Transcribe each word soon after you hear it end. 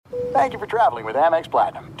Thank you for traveling with Amex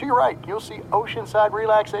Platinum. To your right, you'll see oceanside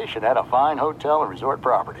relaxation at a fine hotel and resort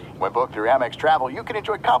property. When booked through Amex Travel, you can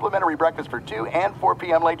enjoy complimentary breakfast for 2 and 4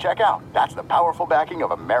 p.m. late checkout. That's the powerful backing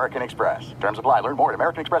of American Express. Terms apply. Learn more at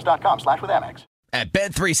americanexpress.com/withAmex. At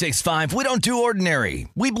Bet365, we don't do ordinary.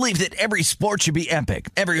 We believe that every sport should be epic.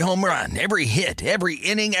 Every home run, every hit, every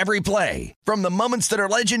inning, every play. From the moments that are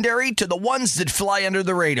legendary to the ones that fly under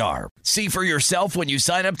the radar. See for yourself when you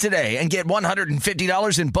sign up today and get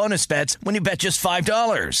 $150 in bonus bets when you bet just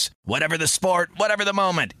 $5. Whatever the sport, whatever the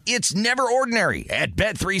moment, it's never ordinary at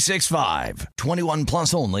Bet365. 21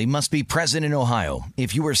 plus only. Must be present in Ohio.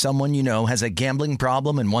 If you or someone you know has a gambling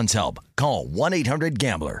problem and wants help, call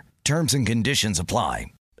 1-800-GAMBLER. Terms and conditions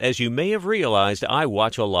apply. As you may have realized, I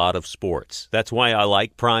watch a lot of sports. That's why I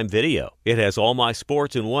like Prime Video. It has all my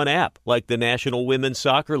sports in one app, like the National Women's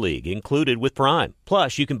Soccer League, included with Prime.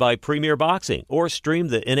 Plus, you can buy Premier Boxing or stream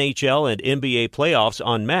the NHL and NBA playoffs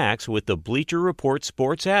on Max with the Bleacher Report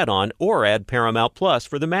Sports add-on, or add Paramount Plus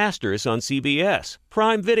for the Masters on CBS.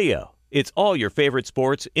 Prime Video. It's all your favorite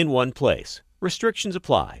sports in one place. Restrictions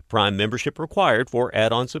apply. Prime membership required for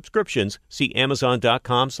add-on subscriptions. See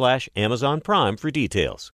Amazon.com/Amazon Prime for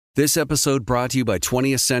details. This episode brought to you by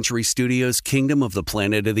 20th Century Studios' Kingdom of the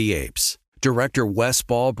Planet of the Apes. Director Wes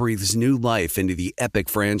Ball breathes new life into the epic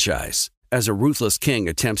franchise. As a ruthless king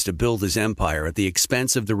attempts to build his empire at the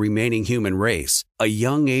expense of the remaining human race, a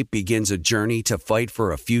young ape begins a journey to fight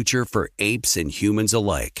for a future for apes and humans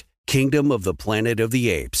alike. Kingdom of the Planet of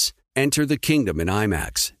the Apes. Enter the kingdom in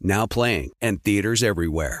IMAX, now playing, and theaters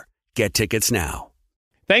everywhere. Get tickets now.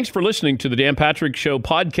 Thanks for listening to the Dan Patrick Show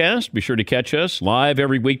podcast. Be sure to catch us live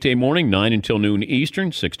every weekday morning, 9 until noon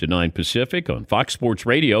Eastern, 6 to 9 Pacific on Fox Sports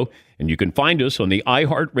Radio. And you can find us on the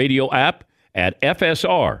iHeartRadio app at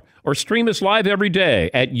FSR, or stream us live every day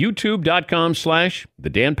at youtube.com/The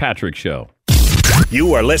Dan Patrick Show.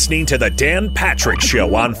 You are listening to the Dan Patrick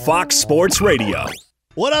Show on Fox Sports Radio.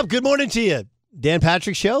 What up? Good morning to you. Dan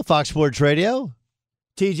Patrick Show, Fox Sports Radio.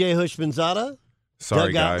 TJ Houshmandzadeh. Sorry,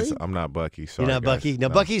 Doug guys. Gottlieb. I'm not Bucky. Sorry, You're not guys. Bucky? No,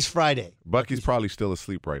 Bucky's Friday. Probably still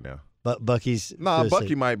asleep right now. But Bucky's Nah, Bucky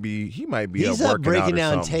asleep. might be. He might be He's up up working breaking out or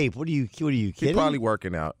down something. tape. What are you kidding? He's probably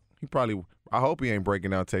working out. I hope he ain't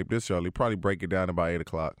breaking down tape this early. Probably break it down about 8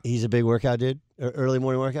 o'clock. He's a big workout dude? Early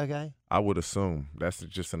morning workout guy? I would assume. That's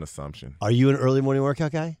just an assumption. Are you an early morning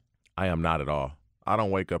workout guy? I am not at all. I don't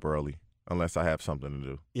wake up early unless I have something to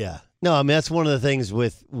do. Yeah. No, I mean, that's one of the things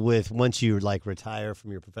with once you, like, retire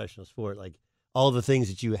from your professional sport, like, all the things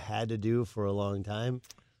that you had to do for a long time,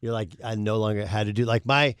 you're like, I no longer had to do. Like,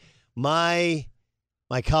 my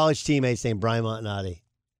college teammate's named Brian Montanati,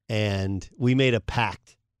 and we made a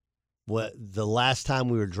pact. The last time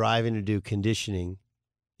we were driving to do conditioning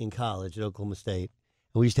in college at Oklahoma State,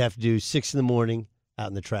 and we used to have to do 6 in the morning out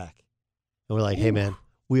in the track. And we're like, hey, man,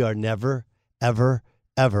 we are never, ever,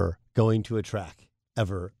 ever going to a track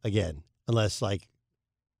ever again, unless, like,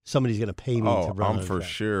 somebody's going to pay me to run on I'm a for track.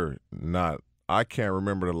 sure not. I can't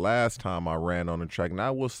remember the last time I ran on the track. And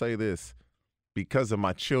I will say this, because of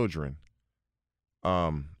my children,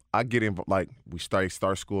 I get in, like, we start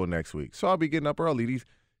school next week. So I'll be getting up early. These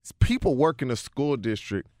people work in the school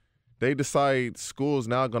district, they decide school's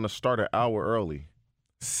now going to start an hour early,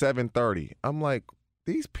 7:30. I'm like,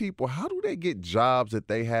 these people, how do they get jobs that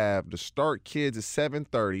they have to start kids at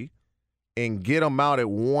 7:30 and get them out at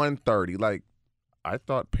 1:30? Like, I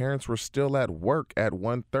thought parents were still at work at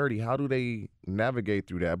 1:30. How do they navigate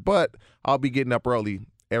through that? But I'll be getting up early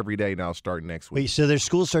every day now starting next week. Wait, so their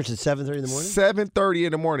school starts at 7:30 in the morning? 7:30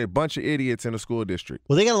 in the morning. A bunch of idiots in the school district.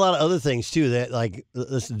 Well, they got a lot of other things, too, that, like,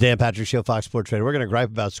 this is the Dan Patrick Show, Fox Sports Radio. We're going to gripe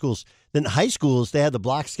about schools. Then high schools, they had the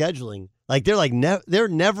block scheduling. Like, they're like, they're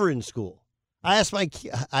never in school. I asked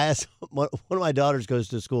one of my daughters goes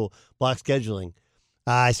to school, block scheduling.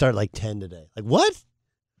 I start like 10 today. Like, what?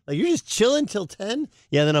 Like, you're just chilling till 10?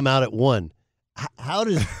 Yeah, then I'm out at 1. How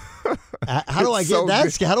do I get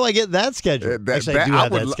that? How do I get that schedule? Actually, I do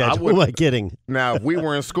have that schedule. Who am I kidding? Now, if we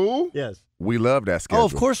were in school, yes, we love that schedule. Oh,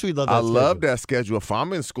 of course we love that schedule. I love that schedule. If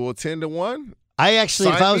I'm in school 10 to 1, I actually,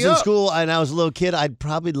 if I was in up. school and I was a little kid, I'd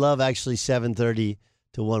probably love actually 7:30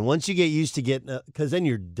 to 1. Once you get used to getting, because then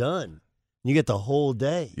you're done. You get the whole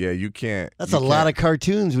day. Yeah, you can't. That's a lot of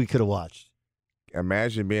cartoons we could have watched.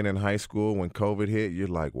 Imagine being in high school when COVID hit. You're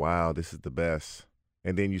like, wow, this is the best.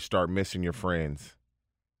 And then you start missing your friends.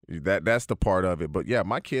 That's the part of it. But, yeah,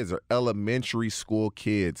 my kids are elementary school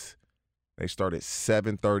kids. They start at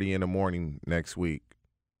 7:30 in the morning next week.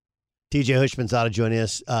 TJ Houshmandzadeh joining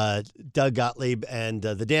us, Doug Gottlieb, and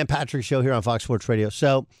the Dan Patrick Show here on Fox Sports Radio.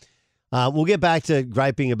 So we'll get back to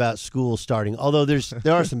griping about school starting, although there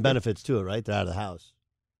are some benefits to it, right? They're out of the house.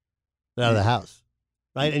 They're out of the house.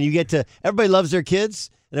 right? And you get to everybody loves their kids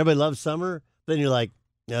and everybody loves summer. Then you're like,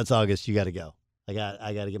 no, it's August. You got to go. I got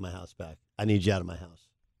to get my house back. I need you out of my house.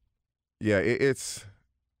 Yeah, it's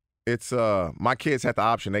my kids had the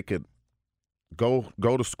option. They could go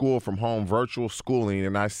to school from home, virtual schooling,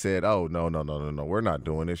 and I said, oh, no, we're not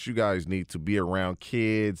doing this. You guys need to be around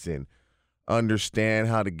kids and understand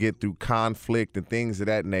how to get through conflict and things of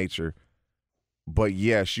that nature. But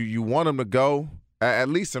yes, you want them to go. At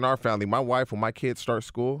least in our family, my wife, when my kids start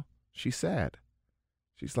school, she's sad.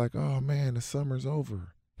 She's like, oh, man, the summer's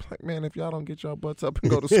over. I'm like, man, if y'all don't get y'all butts up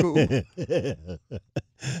and go to school.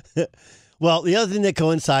 Well, the other thing that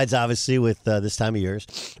coincides, obviously, with this time of year is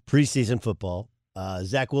preseason football.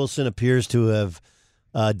 Zach Wilson appears to have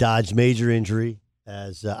dodged major injury.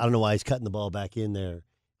 As I don't know why he's cutting the ball back in there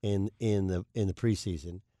in the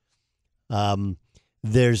preseason.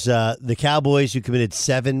 There's the Cowboys who committed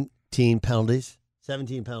 17 penalties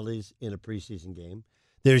in a preseason game.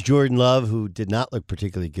 There's Jordan Love, who did not look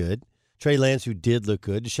particularly good. Trey Lance, who did look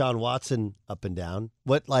good. Deshaun Watson, up and down.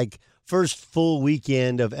 What, first full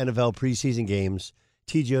weekend of NFL preseason games,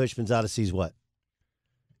 TJ Houshmandzadeh sees what?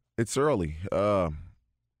 It's early.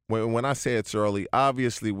 When I say it's early,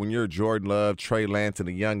 obviously when you're Jordan Love, Trey Lance, and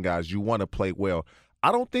the young guys, you want to play well.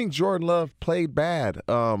 I don't think Jordan Love played bad.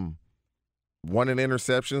 One of the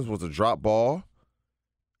interceptions was a drop ball.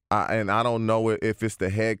 And I don't know if it's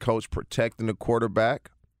the head coach protecting the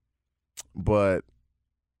quarterback, but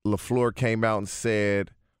LaFleur came out and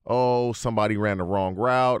said, oh, somebody ran the wrong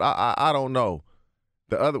route. I don't know.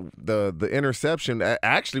 The interception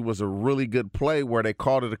actually was a really good play where they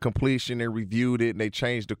called it a completion, they reviewed it, and they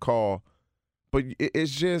changed the call. But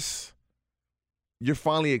it's just you're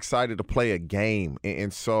finally excited to play a game.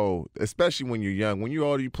 And so, especially when you're young, when you're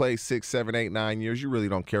older, you play 6, 7, 8, 9 years, you really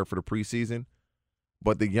don't care for the preseason.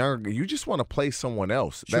 But the younger, you just want to play someone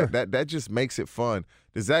else. Sure. That just makes it fun.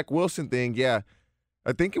 The Zach Wilson thing, yeah,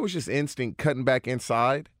 I think it was just instinct cutting back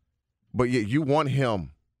inside. But yeah, you want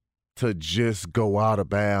him to just go out of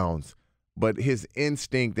bounds. But his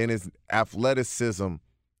instinct and his athleticism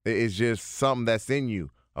is just something that's in you.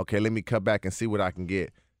 Okay, let me cut back and see what I can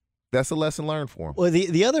get. That's a lesson learned for him. Well,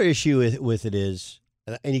 the other issue with it is,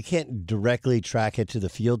 and you can't directly track it to the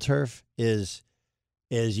field turf, is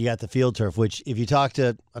you got the field turf, which if you I talked to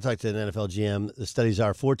an NFL GM, the studies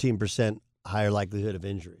are 14% higher likelihood of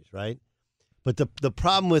injuries, right? But the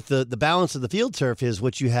problem with the balance of the field turf is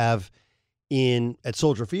what you have at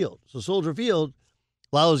Soldier Field. So Soldier Field,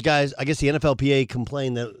 a lot of those guys, I guess the NFLPA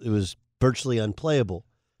complained that it was virtually unplayable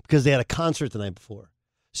because they had a concert the night before.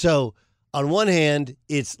 So on one hand,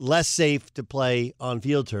 it's less safe to play on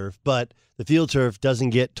field turf, but the field turf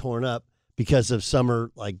doesn't get torn up because of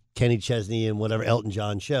summer, like Kenny Chesney and whatever Elton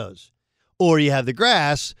John shows. Or you have the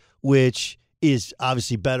grass, which is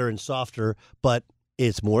obviously better and softer, but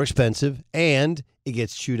it's more expensive and it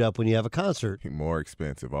gets chewed up when you have a concert. More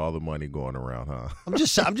expensive, all the money going around, huh? I'm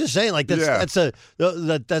just saying, like that's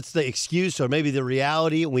the excuse, or maybe the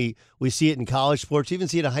reality. We see it in college sports, even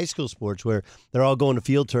see it in high school sports, where they're all going to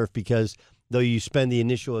field turf because though you spend the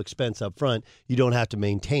initial expense up front, you don't have to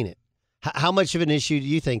maintain it. How much of an issue do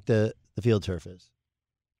you think the field turf is?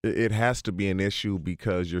 It has to be an issue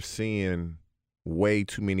because you're seeing way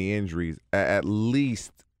too many injuries. At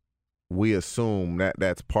least we assume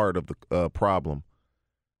that's part of the problem.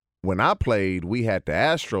 When I played, we had the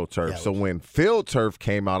AstroTurf. Yeah, so when field turf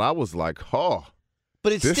came out, I was like, oh,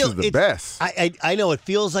 but this is the best. I know it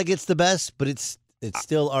feels like it's the best, but it's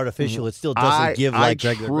still artificial. It still doesn't give like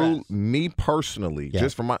regular grass. Me personally,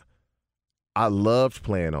 just from I loved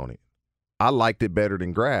playing on it. I liked it better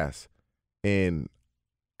than grass. And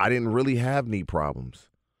I didn't really have knee problems.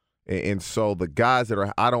 And so the guys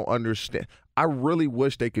that I don't understand. I really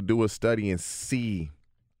wish they could do a study and see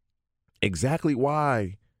exactly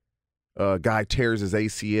why a guy tears his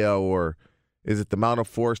ACL, or is it the amount of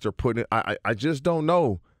force they're putting? I just don't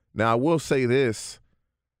know. Now, I will say this.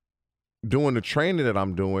 Doing the training that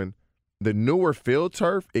I'm doing, the newer field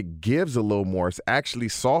turf, it gives a little more. It's actually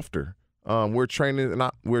softer. We're training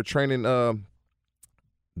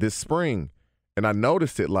this spring, and I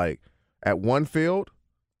noticed it like at one field,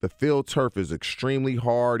 the field turf is extremely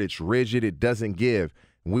hard. It's rigid. It doesn't give.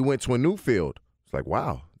 And we went to a new field. It's like,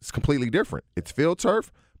 wow, it's completely different. It's field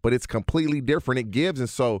turf, but it's completely different. It gives. And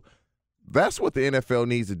so that's what the NFL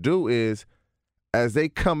needs to do is as they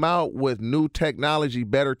come out with new technology,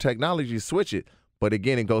 better technology, switch it. But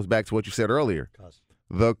again, it goes back to what you said earlier.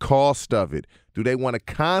 The cost of it. Do they want to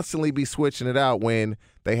constantly be switching it out when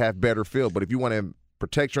they have better field? But if you want to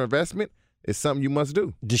protect your investment, it's something you must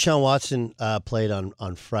do. Deshaun Watson played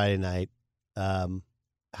on Friday night.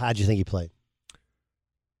 How'd you think he played?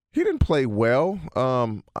 He didn't play well.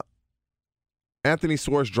 Anthony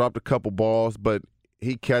Soares dropped a couple balls, but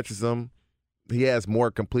he catches them. He has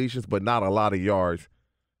more completions, but not a lot of yards.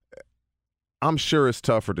 I'm sure it's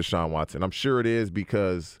tough for Deshaun Watson. I'm sure it is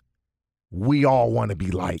because we all want to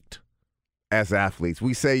be liked as athletes.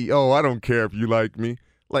 We say, oh, I don't care if you like me.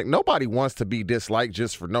 Like, nobody wants to be disliked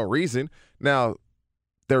just for no reason. Now,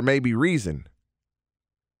 there may be reason,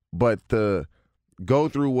 but to go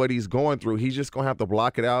through what he's going through, he's just going to have to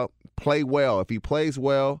block it out, play well. If he plays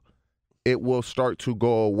well, it will start to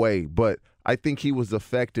go away. But I think he was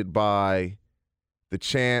affected by the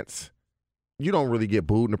chance. You don't really get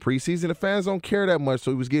booed in the preseason. The fans don't care that much,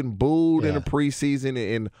 so he was getting booed in the preseason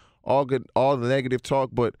and all the negative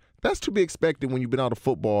talk. But that's to be expected when you've been out of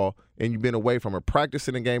football and you've been away from it.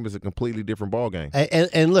 Practicing a game is a completely different ball game.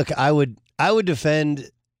 And look, I would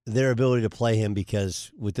defend their ability to play him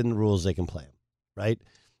because within the rules they can play him, right?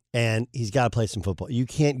 And he's got to play some football. You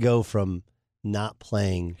can't go from not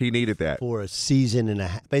playing. He needed that for a season and a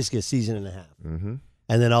half, basically a season and a half, mm-hmm.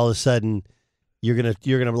 and then all of a sudden. You're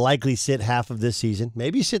gonna likely sit half of this season,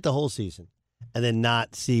 maybe sit the whole season, and then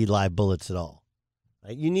not see live bullets at all.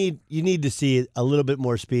 Right? You need to see a little bit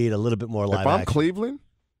more speed, a little bit more live action. If I'm Cleveland,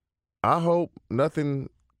 I hope nothing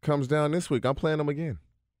comes down this week. I'm playing him again.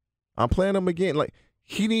 Like,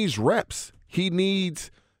 he needs reps. He needs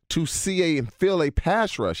to see and feel a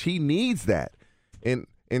pass rush. He needs that, and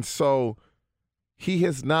so he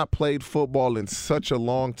has not played football in such a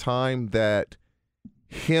long time that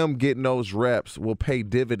him getting those reps will pay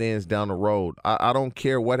dividends down the road. I don't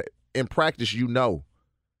care what – in practice,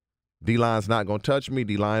 D-line's not going to touch me.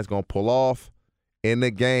 D-line's going to pull off. In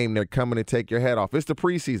the game, they're coming to take your head off. It's the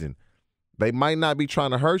preseason. They might not be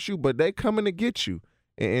trying to hurt you, but they coming to get you.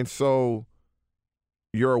 And so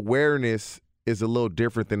your awareness is a little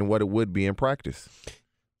different than what it would be in practice.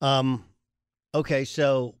 Okay,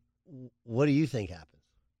 so what do you think happens?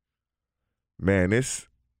 Man, it's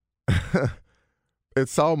 –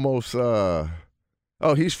 it's almost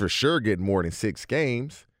he's for sure getting more than 6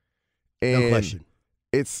 games. And no question.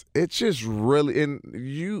 It's just really, and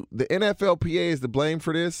the NFLPA is to blame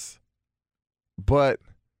for this, but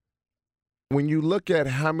when you look at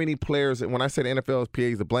how many players, when I said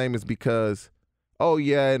NFLPA is to blame, is because,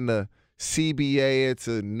 in the CBA, it's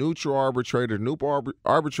a neutral arbitrator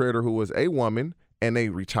who was a woman, and a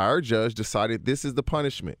retired judge decided this is the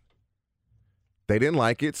punishment. They didn't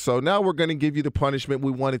like it, so now we're going to give you the punishment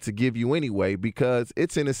we wanted to give you anyway because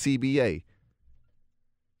it's in a CBA.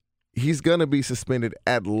 He's going to be suspended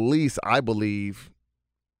at least, I believe,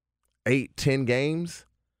 8-10 games.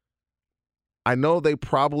 I know they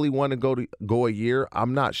probably want to go a year.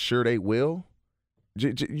 I'm not sure they will.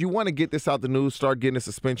 You want to get this out the news, start getting a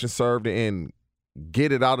suspension served, and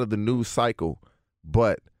get it out of the news cycle.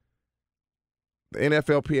 But the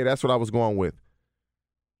NFLPA, that's what I was going with.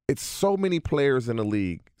 It's so many players in the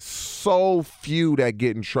league, so few that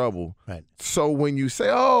get in trouble. Right. So when you say,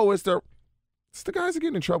 it's the guys that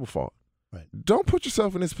get in trouble fault. Right. Don't put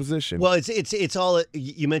yourself in this position. Well, it's all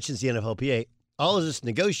you mentioned the NFLPA. All of this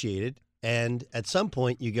negotiated, and at some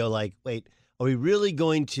point you go like, wait, are we really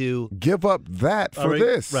going to give up that for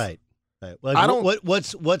this? Right. Well, I don't.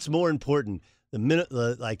 What's more important,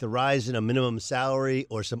 the rise in a minimum salary,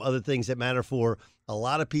 or some other things that matter for a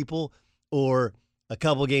lot of people, or a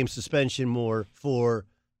couple game suspension more for,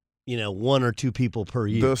 1 or 2 people per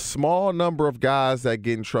year. The small number of guys that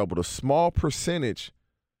get in trouble, the small percentage,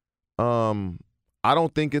 I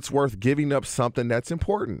don't think it's worth giving up something that's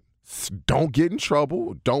important. Don't get in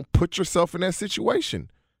trouble. Don't put yourself in that situation.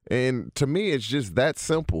 And to me, it's just that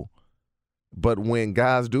simple. But when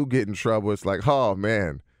guys do get in trouble, it's like, oh,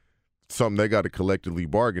 man, something they got to collectively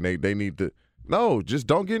bargain. They need to. No, just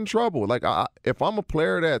don't get in trouble. Like, if I'm a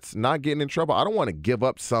player that's not getting in trouble, I don't want to give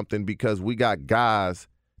up something because we got guys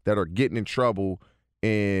that are getting in trouble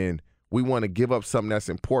and we want to give up something that's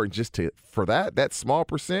important just for that small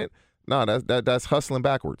percent. No, that's hustling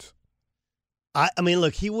backwards. I mean,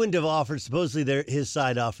 look, he wouldn't have offered. Supposedly, his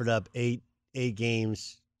side offered up eight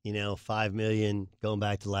games. $5 million going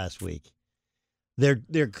back to last week.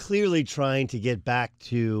 They're clearly trying to get back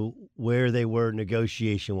to where they were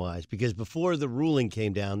negotiation-wise, because before the ruling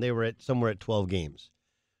came down, they were somewhere at 12 games,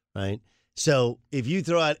 right? So if you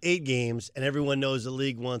throw out 8 games and everyone knows the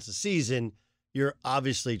league wants a season, you're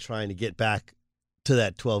obviously trying to get back to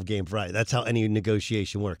that 12-game variety. That's how any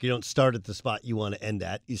negotiation works. You don't start at the spot you want to end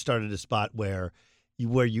at. You start at a spot where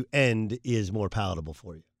you end is more palatable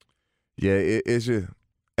for you. Yeah, it's just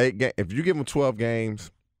 8 games. If you give them 12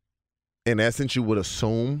 games, in essence, you would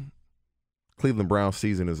assume Cleveland Browns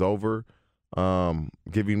season is over.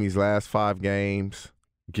 Giving these last 5 games,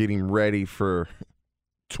 getting ready for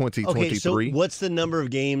 2023. Okay, so what's the number of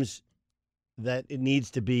games that it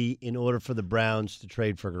needs to be in order for the Browns to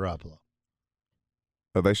trade for Garoppolo?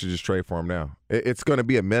 They should just trade for him now. It's going to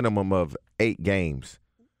be a minimum of 8 games.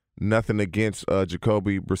 Nothing against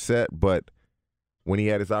Jacoby Brissett, but when he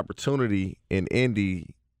had his opportunity in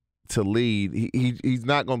Indy to lead, he's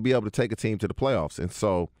not going to be able to take a team to the playoffs. And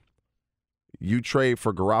so you trade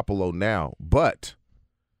for Garoppolo now, but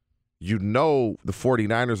you know the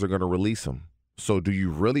 49ers are going to release him. So do you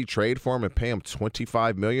really trade for him and pay him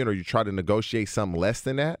 $25 million, or you try to negotiate something less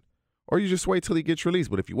than that? Or you just wait till he gets released?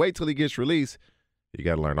 But if you wait till he gets released, you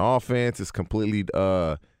got to learn offense. It's completely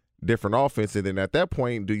different offense. And then at that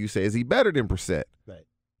point, do you say, is he better than Brissett? Right.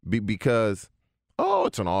 Because,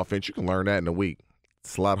 it's an offense. You can learn that in a week.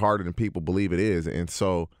 It's a lot harder than people believe it is. And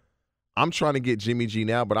so I'm trying to get Jimmy G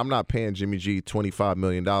now, but I'm not paying Jimmy G $25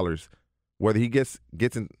 million. Whether he gets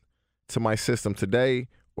into my system today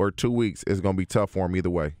or 2 weeks, it's going to be tough for him either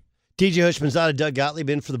way. DJ Houshmandzadeh, Doug Gottlieb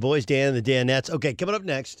in for the boys, Dan and the Danettes. Okay, coming up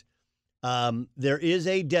next, there is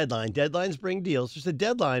a deadline. Deadlines bring deals. There's a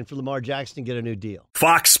deadline for Lamar Jackson to get a new deal.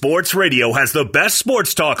 Fox Sports Radio has the best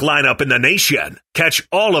sports talk lineup in the nation. Catch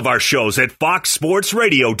all of our shows at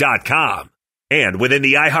foxsportsradio.com. And within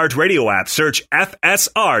the iHeartRadio app, search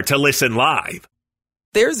FSR to listen live.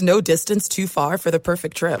 There's no distance too far for the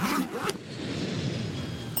perfect trip.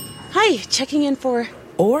 Hi, checking in for...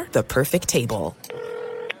 Or the perfect table.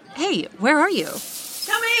 Hey, where are you?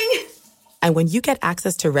 Coming! And when you get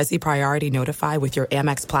access to Resi Priority Notify with your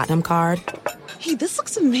Amex Platinum card... Hey, this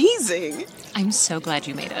looks amazing. I'm so glad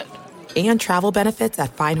you made it. And travel benefits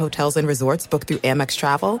at fine hotels and resorts booked through Amex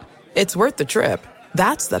Travel, it's worth the trip.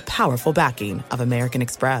 That's the powerful backing of American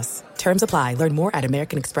Express. Terms apply. Learn more at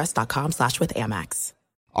americanexpress.com/withAmex.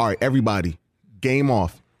 All right, everybody, game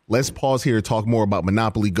off. Let's pause here to talk more about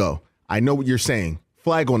Monopoly Go. I know what you're saying.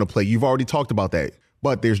 Flag on the play. You've already talked about that.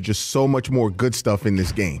 But there's just so much more good stuff in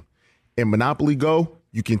this game. In Monopoly Go,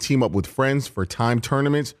 you can team up with friends for timed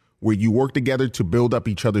tournaments where you work together to build up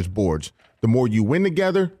each other's boards. The more you win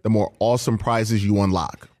together, the more awesome prizes you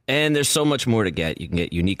unlock. And there's so much more to get. You can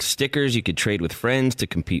get unique stickers. You could trade with friends to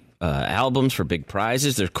compete albums for big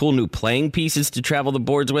prizes. There's cool new playing pieces to travel the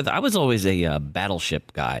boards with. I was always a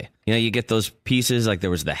battleship guy. You know, you get those pieces, like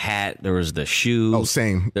there was the hat, there was the shoe. Oh,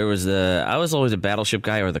 same. I was always a battleship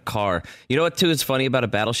guy, or the car. You know what, too, is funny about a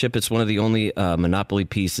battleship? It's one of the only Monopoly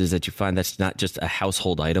pieces that you find that's not just a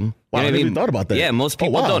household item. Wow, You know I what never even thought about that. Yeah, most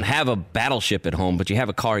people wow. don't have a battleship at home, but you have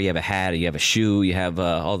a car, you have a hat, you have a shoe, you have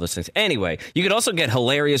all those things. Anyway, you could also get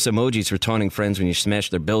hilarious emojis for taunting friends when you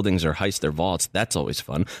smash their buildings or heist their vaults. That's always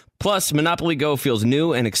fun. Plus, Monopoly Go feels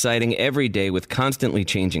new and exciting every day with constantly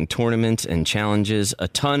changing tournaments and challenges. A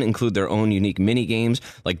ton include their own unique mini games,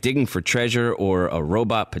 like digging for treasure or a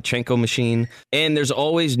robot Pachinko machine. And there's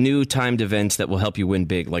always new timed events that will help you win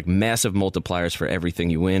big, like massive multipliers for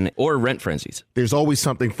everything you win, or rent frenzies. There's always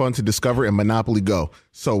something fun to discover in Monopoly Go.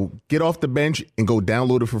 So get off the bench and go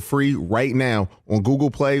download it for free right now on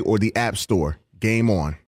Google Play or the App Store. Game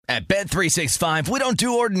on. At Bet365, we don't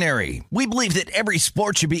do ordinary. We believe that every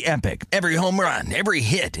sport should be epic. Every home run, every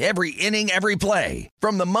hit, every inning, every play.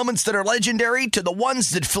 From the moments that are legendary to the ones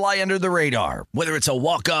that fly under the radar. Whether it's a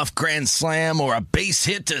walk-off grand slam or a base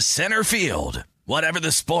hit to center field. Whatever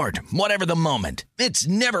the sport, whatever the moment. It's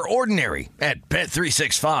never ordinary at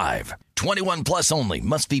Bet365. 21 plus only.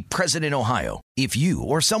 Must be present in Ohio. If you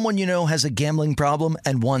or someone you know has a gambling problem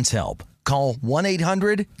and wants help, call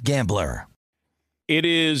 1-800-GAMBLER. It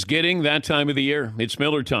is getting that time of the year. It's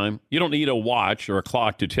Miller time. You don't need a watch or a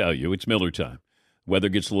clock to tell you. It's Miller time. Weather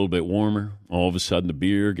gets a little bit warmer. All of a sudden, the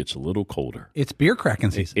beer gets a little colder. It's beer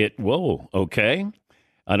cracking season. Whoa, okay.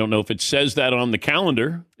 I don't know if it says that on the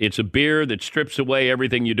calendar. It's a beer that strips away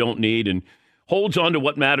everything you don't need and holds on to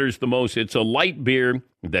what matters the most. It's a light beer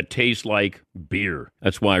that tastes like beer.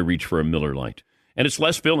 That's why I reach for a Miller Lite. And it's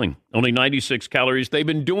less filling, only 96 calories. They've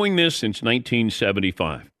been doing this since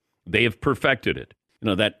 1975. They have perfected it. You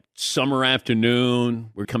know, that summer afternoon,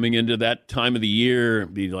 we're coming into that time of the year,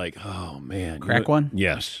 be like, oh, man. Crack one?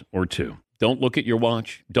 Yes, or two. Don't look at your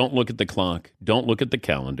watch. Don't look at the clock. Don't look at the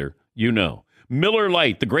calendar. You know. Miller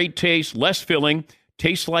Lite, the great taste, less filling,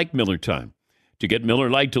 tastes like Miller time. To get Miller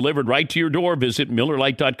Lite delivered right to your door, visit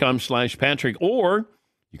MillerLite.com/Patrick, or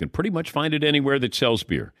you can pretty much find it anywhere that sells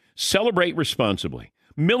beer. Celebrate responsibly.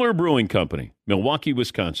 Miller Brewing Company, Milwaukee,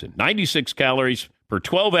 Wisconsin. 96 calories per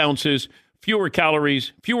 12 ounces. Fewer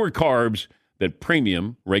calories, fewer carbs than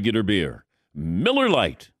premium regular beer. Miller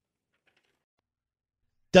Lite.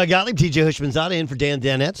 Doug Gottlieb, TJ Houshmandzadeh in for Dan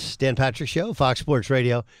Danettes, Dan Patrick Show, Fox Sports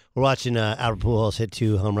Radio. We're watching Albert Pujols hit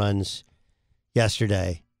 2 home runs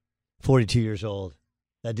yesterday. 42 years old.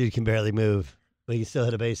 That dude can barely move. But you still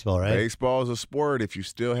hit a baseball, right? Baseball is a sport. If you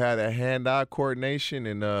still have that hand-eye coordination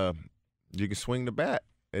and you can swing the bat,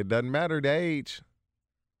 it doesn't matter the age.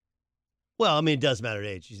 Well, I mean, it does matter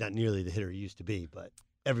age. He's not nearly the hitter he used to be, but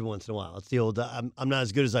every once in a while. It's the old, I'm not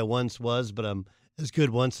as good as I once was, but I'm as good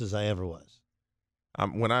once as I ever was.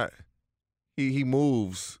 He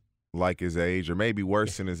moves like his age, or maybe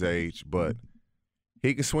worse than his age, but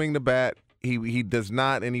he can swing the bat. He does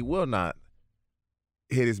not, and he will not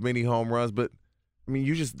hit as many home runs. But I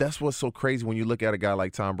mean, that's what's so crazy when you look at a guy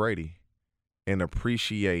like Tom Brady and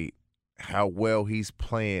appreciate how well he's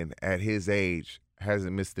playing at his age.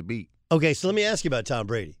 Hasn't missed a beat. Okay, so let me ask you about Tom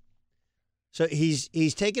Brady. So he's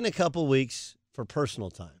taken a couple weeks for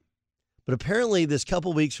personal time. But apparently this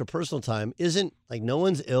couple weeks for personal time isn't like no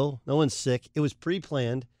one's ill, no one's sick. It was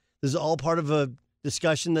pre-planned. This is all part of a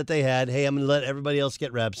discussion that they had. Hey, I'm going to let everybody else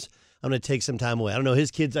get reps. I'm going to take some time away. I don't know.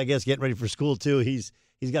 His kids, I guess, getting ready for school too. He's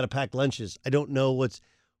got to pack lunches. I don't know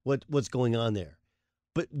what's going on there.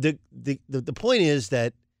 But the point is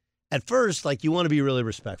that at first, like, you want to be really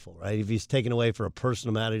respectful, right? If he's taken away for a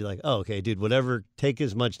personal matter, you're like, oh, okay, dude, whatever, take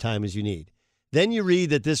as much time as you need. Then you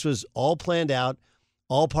read that this was all planned out,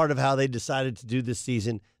 all part of how they decided to do this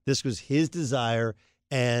season. This was his desire,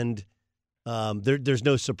 and there's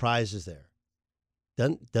no surprises there.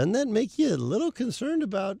 Doesn't that make you a little concerned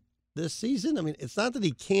about this season? I mean, it's not that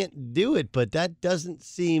he can't do it, but that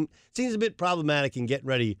seems a bit problematic in getting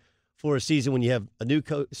ready for a season when you have a new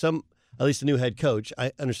coach, at least a new head coach.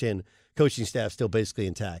 I understand coaching staff still basically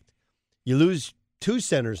intact. You lose 2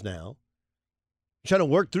 centers now. I'm trying to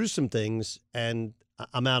work through some things, and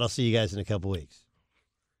I'm out. I'll see you guys in a couple weeks.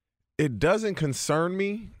 It doesn't concern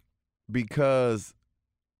me because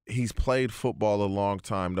he's played football a long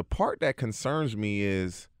time. The part that concerns me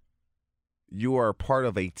is you are part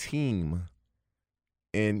of a team.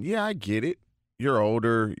 And, yeah, I get it. You're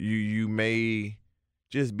older. You may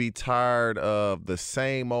just be tired of the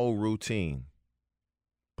same old routine.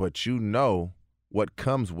 But you know what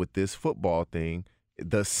comes with this football thing,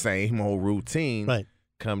 the same old routine. Right.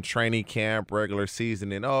 Come training camp, regular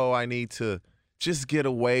season, and, I need to just get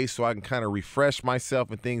away so I can kind of refresh myself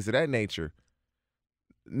and things of that nature.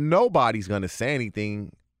 Nobody's going to say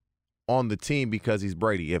anything on the team because he's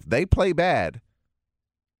Brady. If they play bad,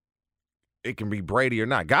 it can be Brady or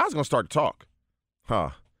not. Guys going to start to talk.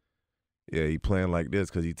 Yeah, he playing like this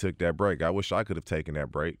because he took that break. I wish I could have taken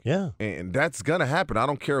that break. Yeah. And that's going to happen. I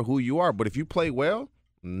don't care who you are. But if you play well,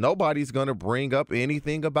 nobody's going to bring up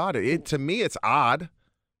anything about it. To me, it's odd.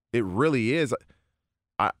 It really is.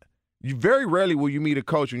 You very rarely will you meet a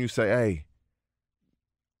coach and you say, hey,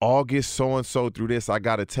 August so-and-so through this, I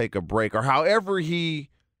got to take a break. Or however he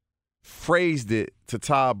phrased it to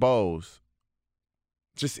Todd Bowles.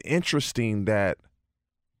 Just interesting that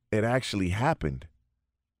it actually happened.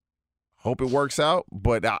 Hope it works out,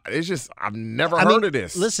 but it's just I've never heard of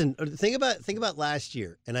this. Listen, think about last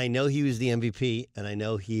year, and I know he was the MVP, and I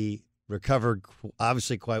know he recovered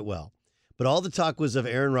obviously quite well. But all the talk was of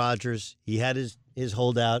Aaron Rodgers. He had his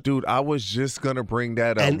holdout. Dude, I was just going to bring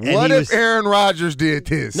that up. What if Aaron Rodgers did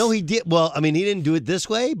this? No, he did. Well, I mean, he didn't do it this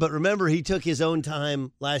way, but remember, he took his own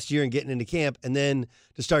time last year and getting into camp, and then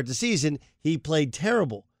to start the season, he played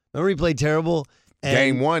terrible. Remember, he played terrible. And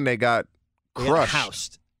Game 1, they got crushed.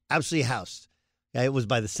 Housed. Absolutely housed. Okay, it was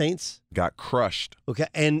by the Saints. Got crushed. Okay,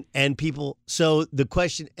 and people. So the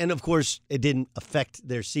question, and of course, it didn't affect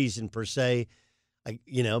their season per se,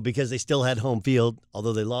 because they still had home field,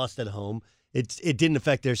 although they lost at home. It didn't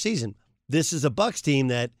affect their season. This is a Bucs team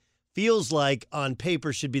that feels like on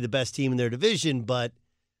paper should be the best team in their division, but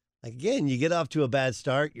again, you get off to a bad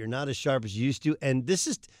start. You're not as sharp as you used to, and this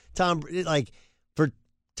is Tom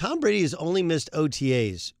Brady has only missed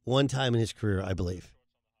OTAs one time in his career, I believe.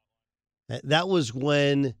 That was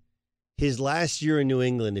when his last year in New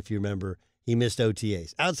England, if you remember, he missed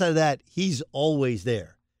OTAs. Outside of that, he's always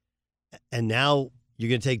there. And now you're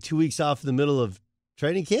going to take 2 weeks off in the middle of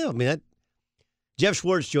training camp. I mean, Jeff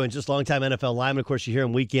Schwartz joins us, longtime NFL lineman. Of course, you hear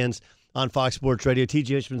him weekends on Fox Sports Radio. TJ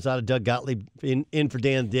Houshmandzadeh, Doug Gottlieb in for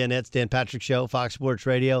Danette's Dan Patrick Show, Fox Sports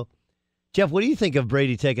Radio. Jeff, what do you think of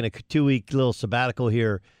Brady taking a 2-week little sabbatical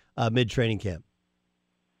here mid-training camp?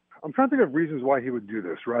 I'm trying to think of reasons why he would do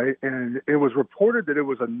this, right? And it was reported that it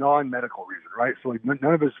was a non-medical reason, right? So like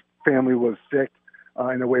none of his family was sick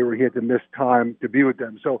in a way where he had to miss time to be with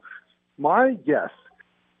them. So my guess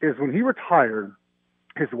is when he retired,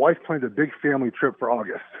 his wife planned a big family trip for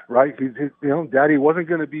August, right? Daddy wasn't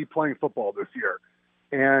going to be playing football this year.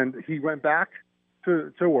 And he went back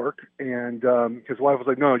to work, and his wife was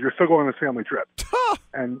like, no, you're still going on this family trip.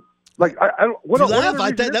 And like,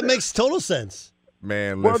 that makes total sense.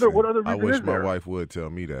 Man, What listen, other I reason wish is my there? wife would tell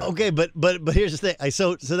me that. Okay, but here's the thing.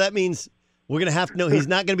 So that means we're gonna have to know he's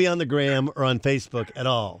not gonna be on the gram or on Facebook at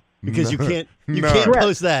all because you can't Correct.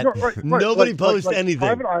 post that. No, right. Nobody Like posts anything.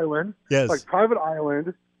 Private island. Yes. Like private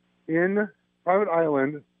island in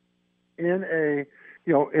a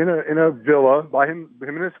in a villa by him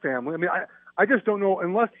and his family. I mean, I just don't know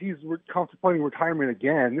unless he's contemplating retirement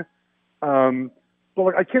again. But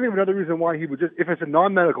like, I can't think of another reason why he would just, if it's a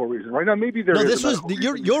non-medical reason, right? Now maybe there No, is this a was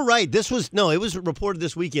medical reason. you're right. It was reported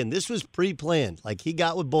this weekend. This was pre-planned. Like he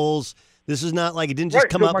got with Bowles. This is not like it didn't just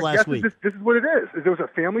come up my last guess week. is this is what it is. There was a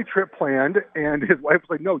family trip planned, and his wife was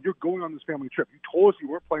like, "No, you're going on this family trip. You told us you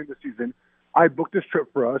weren't playing this season. I booked this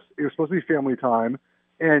trip for us. It was supposed to be family time,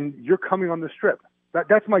 and you're coming on this trip."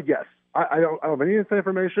 That's my guess. I don't have any inside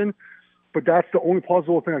information, but that's the only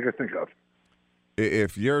plausible thing I can think of.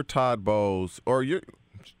 If you're Todd Bowles, or you're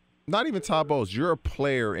not even Todd Bowles, you're a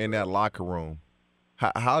player in that locker room.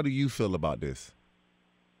 How do you feel about this?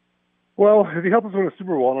 Well, if he helps us win a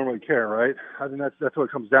Super Bowl, I don't really care, right? I think that's what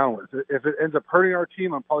it comes down with. If it ends up hurting our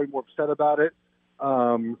team, I'm probably more upset about it.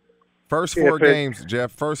 First four games,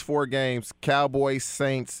 Jeff. First 4 games: Cowboys,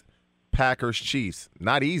 Saints, Packers, Chiefs.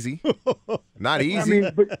 Not easy. Not easy.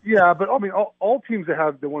 I mean, but all teams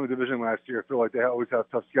that won the division last year feel like they always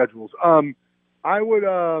have tough schedules. I would,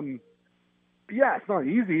 yeah, it's not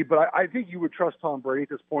easy, but I think you would trust Tom Brady at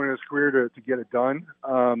this point in his career to get it done.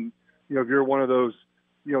 If you're one of those,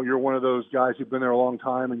 you're one of those guys who've been there a long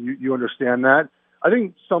time and you understand that. I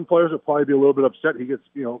think some players would probably be a little bit upset he gets,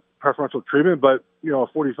 preferential treatment, but, a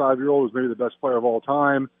 45-year-old who's maybe the best player of all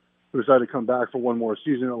time who decided to come back for one more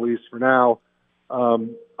season, at least for now.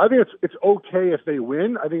 I think it's okay if they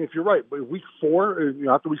win. I think if you're right, but week 4,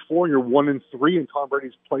 after week 4 and you're 1-3 and Tom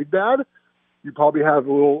Brady's played bad, you probably have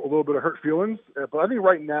a little bit of hurt feelings. But I think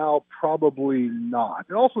right now, probably not.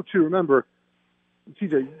 And also, too, remember,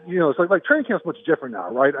 TJ, it's like training camp's much different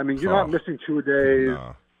now, right? I mean, you're not missing 2 days.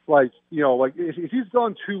 No. Like if he's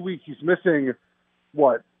gone 2 weeks, he's missing,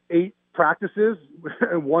 8 practices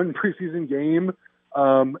and 1 preseason game.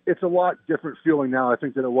 It's a lot different feeling now, I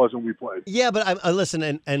think, than it was when we played. Yeah, but I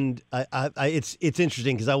listen, and it's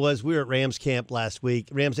interesting because we were at Rams camp last week,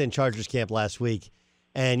 Rams and Chargers camp last week,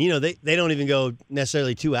 and they don't even go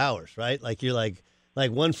necessarily 2 hours, right? Like you're like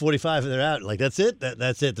 1:45 and they're out. Like that's it.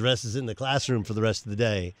 That's it. The rest is in the classroom for the rest of the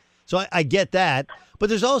day. So I get that, but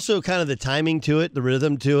there's also kind of the timing to it, the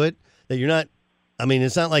rhythm to it that you're not. I mean,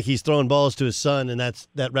 it's not like he's throwing balls to his son, and that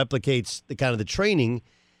replicates the kind of the training.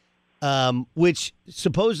 Which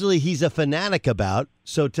supposedly he's a fanatic about.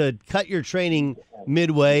 So to cut your training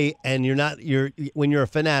midway and when you're a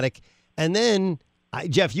fanatic, and then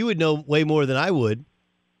Jeff, you would know way more than I would.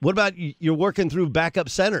 What about you're working through backup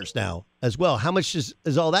centers now as well? How much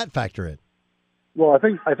is all that factor in? Well, I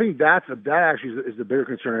think that actually is the bigger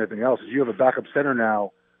concern than anything else. Is you have a backup center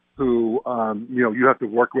now who you have to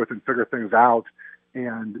work with and figure things out,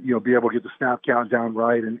 and be able to get the snap count down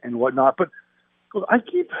right and whatnot. But I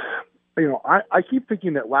keep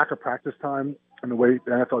thinking that lack of practice time and the way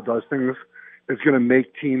the NFL does things is going to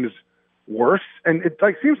make teams worse, and it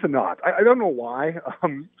seems to not. I don't know why.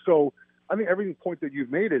 So I think every point that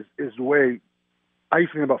you've made is the way I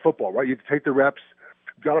used to think about football, right? You have to take the reps,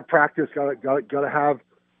 got to practice, got to have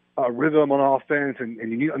a rhythm on offense, and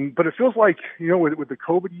you need. But it feels like with the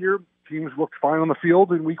COVID year, teams looked fine on the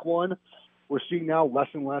field in week 1. We're seeing now less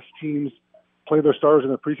and less teams play their starters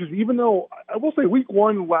in the preseason, even though I will say week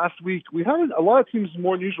 1 last week, we had a lot of teams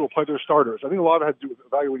more than usual play their starters. I think a lot of it had to do with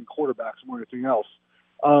evaluating quarterbacks more than anything else.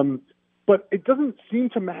 But it doesn't seem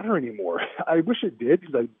to matter anymore. I wish it did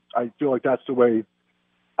because I feel like that's the way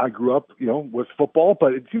I grew up, with football,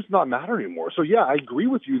 but it seems to not matter anymore. So, yeah, I agree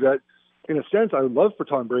with you that in a sense I would love for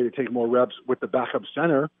Tom Brady to take more reps with the backup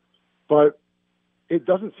center, but it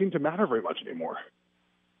doesn't seem to matter very much anymore.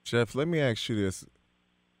 Jeff, let me ask you this.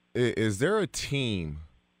 Is there a team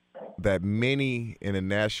that many in the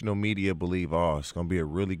national media believe, it's going to be a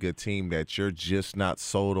really good team that you're just not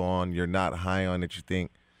sold on, you're not high on, that you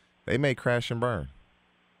think they may crash and burn?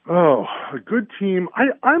 Oh, a good team.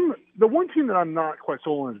 I'm the one team that I'm not quite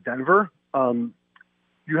sold on is Denver.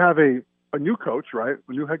 You have a new coach, right?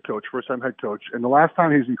 A new head coach, first-time head coach. And the last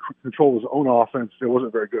time he was in control of his own offense, it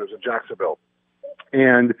wasn't very good. It was in Jacksonville.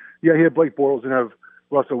 And, yeah, he had Blake Bortles and have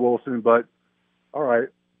Russell Wilson, but all right.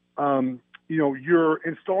 You're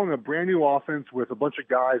installing a brand new offense with a bunch of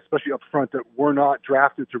guys, especially up front, that were not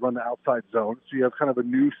drafted to run the outside zone. So you have kind of a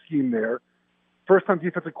new scheme there. First-time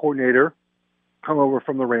defensive coordinator come over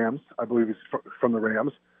from the Rams. I believe he's from the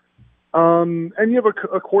Rams. And you have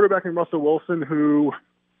a quarterback in Russell Wilson who,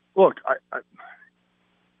 look,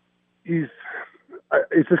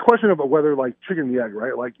 it's a question of whether, like, chicken and the egg,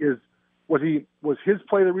 right? Like, was his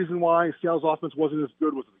play the reason why Seattle's offense wasn't as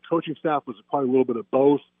good? Was it the coaching staff? Was it probably a little bit of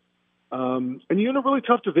both? And you're in a really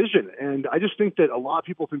tough division, and I just think that a lot of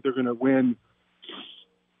people think they're going to win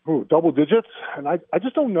double digits, and I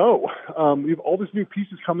just don't know. We have all these new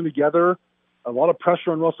pieces coming together, a lot of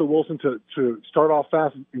pressure on Russell Wilson to start off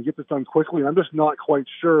fast and get this done quickly. And I'm just not quite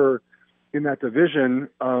sure in that division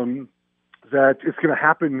that it's going to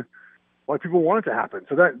happen like people want it to happen.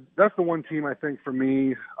 So that's the one team, I think, for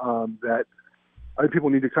me, that I think people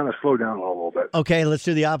need to kind of slow down a little bit. Okay, let's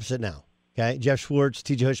do the opposite now. Okay, Jeff Schwartz,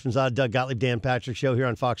 TJ Houshmandzadeh, Doug Gottlieb, Dan Patrick Show here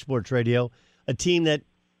on Fox Sports Radio. A team that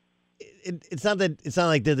it's not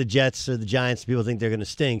like they're the Jets or the Giants. People think they're going to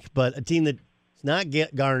stink, but a team that's not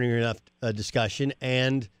garnering enough discussion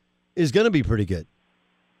and is going to be pretty good.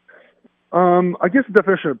 I guess the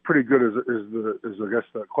definition of pretty good is I guess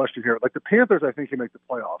the question here. Like the Panthers, I think can make the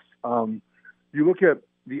playoffs. You look at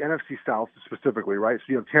the NFC South specifically, right? So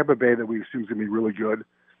you have Tampa Bay that we assume is going to be really good.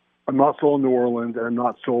 I'm not sold on New Orleans, and I'm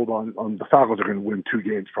not sold on the Falcons are going to win 2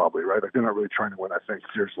 games probably, right? Like they're not really trying to win, I think,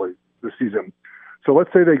 seriously this season. So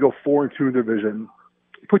let's say they go 4-2 in division,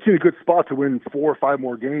 puts you in a good spot to win 4 or 5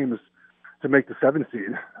 more games to make the 7th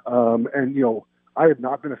seed. And I have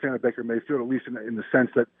not been a fan of Baker Mayfield, at least in the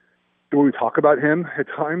sense that the way we talk about him at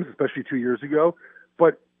times, especially 2 years ago.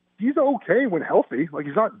 But he's okay when healthy. Like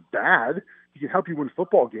he's not bad. He can help you win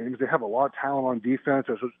football games. They have a lot of talent on defense.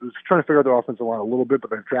 I was trying to figure out their offensive line a little bit, but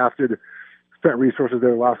they've spent resources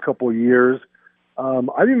there the last couple of years.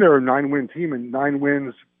 I think they're a 9-win team, and 9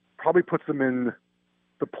 wins probably puts them in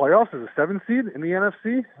the playoffs as a 7th seed in the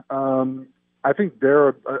NFC. I think they're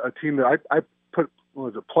a team that I put, what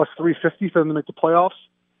was it, plus 350 for them to make the playoffs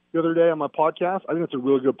the other day on my podcast. I think it's a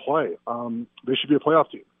really good play. They should be a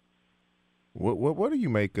playoff team. What do you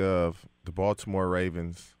make of the Baltimore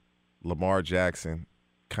Ravens, Lamar Jackson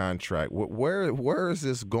contract? Where is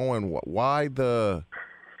this going? Why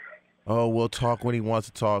we'll talk when he wants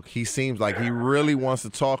to talk? He seems like he really wants to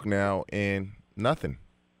talk now, and nothing.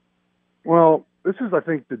 Well, this is, I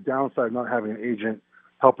think, the downside of not having an agent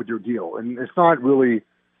help with your deal. And it's not really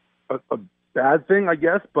a bad thing, I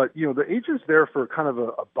guess, but, the agent's there for kind of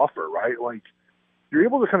a buffer, right? Like, you're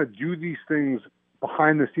able to kind of do these things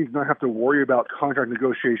behind the scenes, not have to worry about contract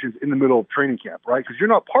negotiations in the middle of training camp, right? Because you're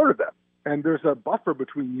not part of them. And there's a buffer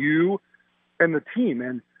between you and the team.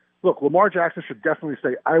 And, look, Lamar Jackson should definitely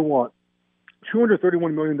say, I want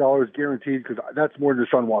 $231 million guaranteed because that's more than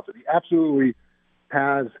Deshaun Watson. He absolutely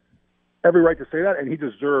has every right to say that, and he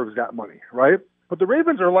deserves that money, right? But the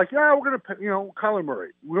Ravens are like, yeah, we're going to pay, Kyler Murray.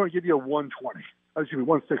 We're going to give you a 120. Excuse me,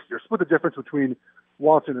 160. Or split the difference between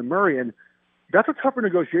Watson and Murray. And that's a tougher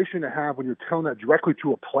negotiation to have when you're telling that directly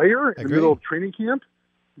to a player in the middle of training camp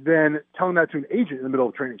than telling that to an agent in the middle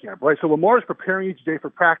of training camp, right? So Lamar's preparing each day for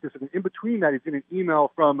practice, and in between that, he's getting an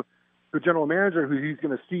email from the general manager who he's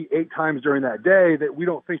going to see 8 times during that day that we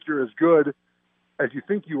don't think you're as good as you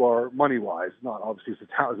think you are money-wise. Not obviously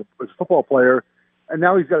as a football player. And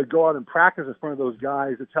now he's got to go out and practice in front of those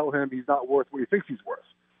guys to tell him he's not worth what he thinks he's worth.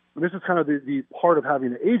 And this is kind of the part of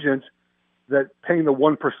having an agent that paying the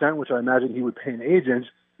 1%, which I imagine he would pay an agent,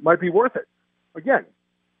 might be worth it. Again,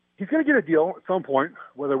 he's going to get a deal at some point,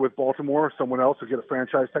 whether with Baltimore or someone else will get a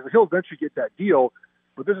franchise tag. He'll eventually get that deal.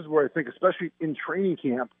 But this is where I think, especially in training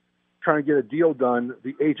camp, trying to get a deal done,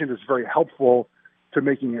 the agent is very helpful to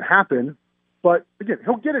making it happen. But again,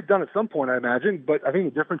 he'll get it done at some point, I imagine. But I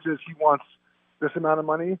think the difference is he wants this amount of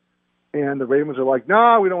money, and the Ravens are like,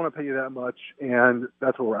 "No, we don't want to pay you that much," and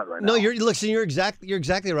that's where we're at right now. No, you're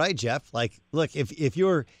exactly right, Jeff. Like, look, if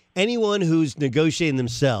you're anyone who's negotiating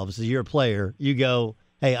themselves, as you're a player, you go,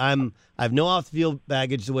 "Hey, I have no off the field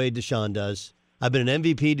baggage the way Deshaun does. I've been an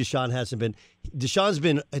MVP. Deshaun hasn't been. Deshaun's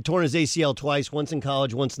been torn his ACL twice, once in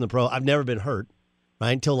college, once in the pro. I've never been hurt,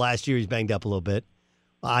 right? Until last year, he's banged up a little bit.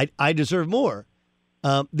 I deserve more."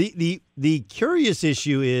 The curious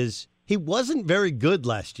issue is he wasn't very good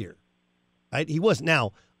last year, right? He wasn't.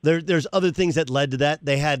 Now, there's other things that led to that.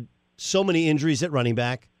 They had so many injuries at running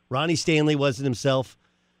back. Ronnie Stanley wasn't himself,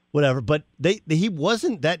 whatever. But he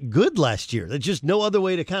wasn't that good last year. There's just no other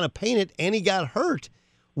way to kind of paint it, and he got hurt.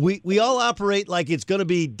 We all operate like it's going to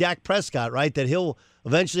be Dak Prescott, right? That he'll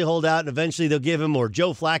eventually hold out, and eventually they'll give him, or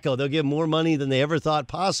Joe Flacco, they'll give him more money than they ever thought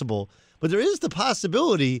possible. But there is the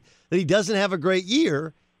possibility that he doesn't have a great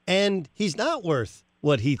year, and he's not worth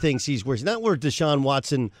what he thinks he's worth. He's not worth Deshaun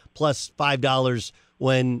Watson plus $5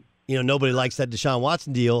 when nobody likes that Deshaun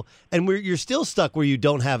Watson deal, and you're still stuck where you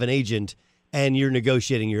don't have an agent and you're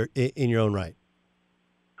negotiating in your own right.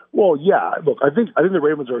 Well, yeah. Look, I think the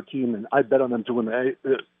Ravens are a team, and I bet on them to win the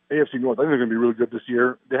AFC North. I think they're going to be really good this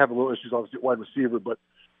year. They have a little issues, obviously, at wide receiver, but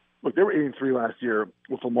look, they were 8-3 last year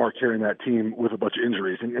with Lamar carrying that team with a bunch of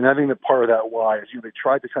injuries, and I think that part of that why is they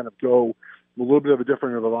tried to kind of go a little bit of a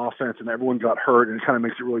different of an offense, and everyone got hurt, and it kind of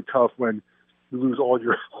makes it really tough when you lose all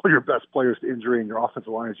your best players to injury and your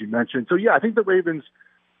offensive line, as you mentioned. So yeah, I think the Ravens,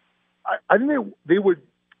 I think they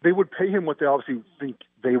would pay him what they obviously think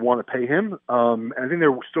they want to pay him, and I think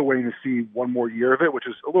they're still waiting to see one more year of it, which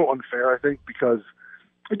is a little unfair, I think, because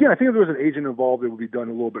again, I think if there was an agent involved, it would be done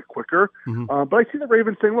a little bit quicker. Mm-hmm. But I see the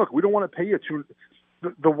Ravens saying, "Look, we don't want to pay you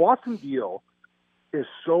the Watson deal is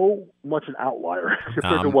so much an outlier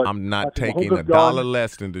compared to what I'm not taking a dollar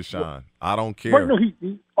less than Deshaun. I don't care. Right, no,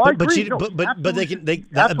 I agree. But they can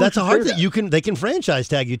that's a hard thing. They can franchise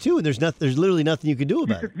tag you too, and there's literally nothing you can do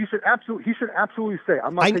about it. He should absolutely say,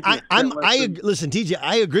 "I'm not." Listen, TJ,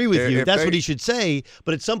 I agree with you. That's what he should say.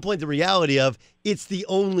 But at some point, the reality of it's the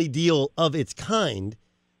only deal of its kind.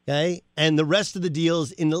 Okay, and the rest of the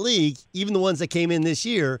deals in the league, even the ones that came in this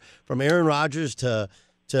year, from Aaron Rodgers to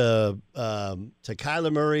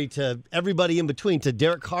Kyler Murray to everybody in between to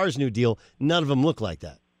Derek Carr's new deal, none of them look like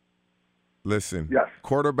that. Listen,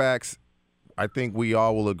 quarterbacks, I think we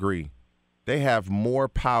all will agree, they have more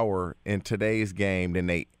power in today's game than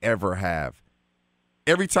they ever have.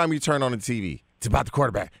 Every time you turn on the TV, it's about the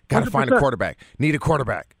quarterback. Got to find a quarterback. Need a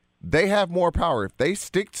quarterback. They have more power. If they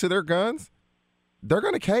stick to their guns, they're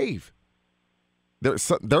going to cave.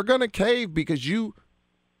 They're going to cave because you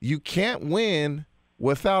can't win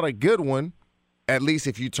without a good one. At least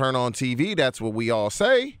if you turn on TV, that's what we all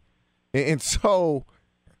say. And so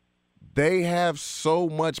they have so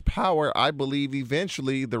much power. I believe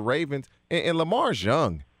eventually the Ravens, and Lamar's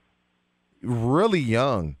young, really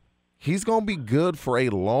young. He's going to be good for a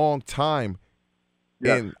long time.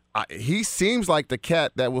 Yeah. And he seems like the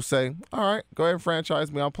cat that will say, all right, go ahead and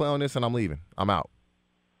franchise me. I'll play on this and I'm leaving. I'm out.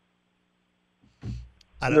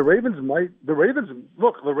 The Ravens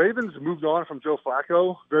moved on from Joe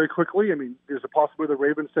Flacco very quickly. I mean, there's a possibility the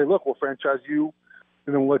Ravens say, look, we'll franchise you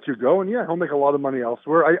and then we'll let you go. And yeah, he'll make a lot of money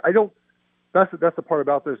elsewhere. That's the part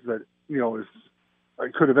about this that,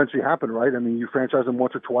 it could eventually happen, right? I mean, you franchise him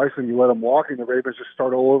once or twice and you let him walk and the Ravens just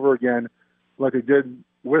start all over again like they did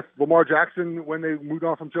with Lamar Jackson when they moved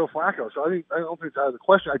on from Joe Flacco. So I don't think it's out of the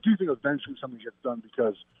question. I do think eventually something gets done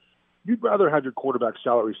because you'd rather have your quarterback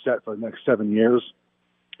salary set for the next 7 years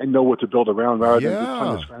and know what to build around rather than just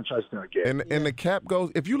turn this franchise to a game. And the cap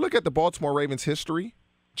goes, if you look at the Baltimore Ravens history,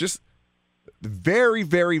 just very,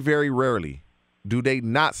 very, very rarely do they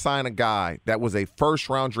not sign a guy that was a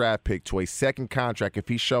first-round draft pick to a second contract if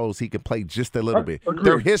he shows he can play just a little bit.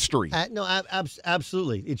 Their history.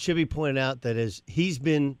 Absolutely. It should be pointed out that he's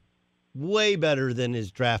been way better than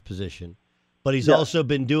his draft position, but he's also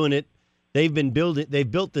been doing it. They've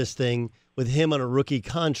built this thing with him on a rookie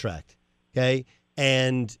contract, okay?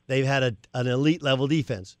 And they've had an elite level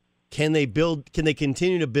defense. Can they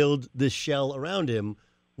continue to build this shell around him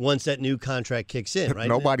once that new contract kicks in, right?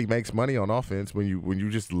 Nobody makes money on offense when you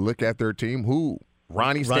just look at their team. Who?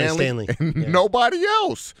 Ronnie Stanley. And nobody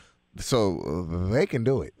else. So they can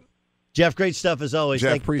do it. Jeff, great stuff as always.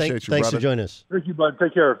 Jeff, appreciate you, Thanks brother. for joining us. Thank you, bud.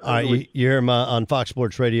 Take care. All right, you hear him on Fox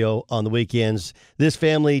Sports Radio on the weekends. This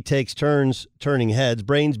family takes turns turning heads,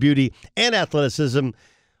 brains, beauty, and athleticism.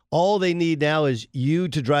 All they need now is you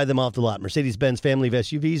to drive them off the lot. Mercedes-Benz family of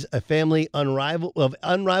SUVs, a family of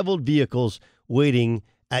unrivaled vehicles waiting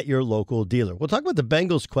at your local dealer. We'll talk about the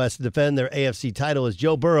Bengals' quest to defend their AFC title as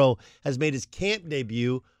Joe Burrow has made his camp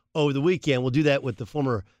debut over the weekend. We'll do that with the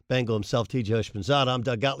former Bengal himself, TJ Houshmandzadeh. I'm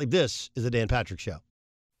Doug Gottlieb. This is the Dan Patrick Show.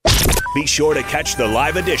 Be sure to catch the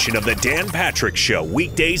live edition of the Dan Patrick Show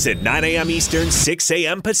weekdays at 9 a.m. Eastern, 6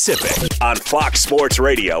 a.m. Pacific on Fox Sports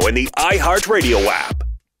Radio and the iHeartRadio app.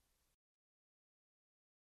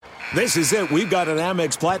 This is it. We've got an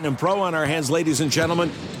Amex Platinum Pro on our hands, ladies and gentlemen.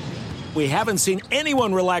 We haven't seen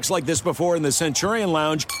anyone relax like this before in the Centurion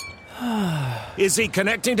Lounge. Is he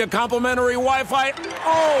connecting to complimentary Wi-Fi?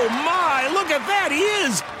 Oh, my! Look at that! He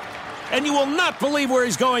is! And you will not believe where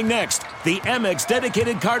he's going next. The Amex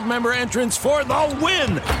dedicated card member entrance for the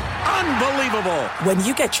win! Unbelievable! When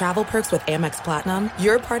you get travel perks with Amex Platinum,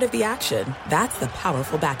 you're part of the action. That's the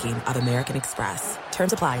powerful backing of American Express.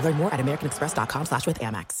 Terms apply. Learn more at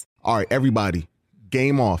americanexpress.com/withAmex. All right, everybody,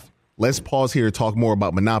 game off. Let's pause here to talk more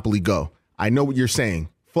about Monopoly Go. I know what you're saying.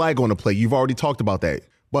 Flag on the play. You've already talked about that.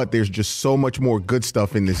 But there's just so much more good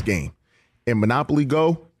stuff in this game. In Monopoly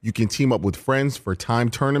Go, you can team up with friends for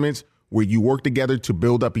timed tournaments where you work together to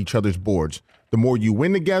build up each other's boards. The more you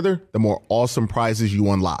win together, the more awesome prizes you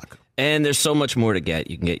unlock. And there's so much more to get.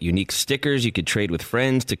 You can get unique stickers. You could trade with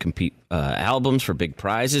friends to compete albums for big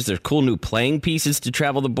prizes. There's cool new playing pieces to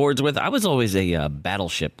travel the boards with. I was always a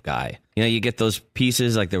Battleship guy. You know, you get those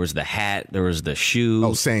pieces, like there was the hat, there was the shoe.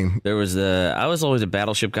 Oh, same. I was always a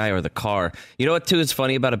Battleship guy, or the car. You know what, too, is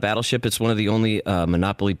funny about a Battleship? It's one of the only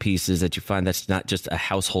Monopoly pieces that you find that's not just a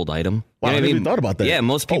household item. Wow, You know I what never even thought about that. Yeah,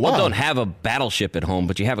 most people wow. don't have a Battleship at home,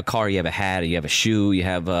 but you have a car, you have a hat, you have a shoe, you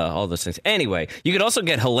have all those things. Anyway, you could also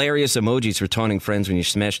get hilarious emojis for taunting friends when you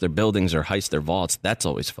smash their buildings or heist their vaults. That's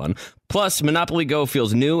always fun. Plus, Monopoly Go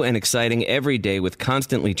feels new and exciting every day with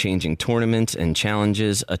constantly changing tournaments and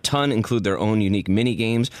challenges. A ton include their own unique mini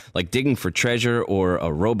games, like digging for treasure or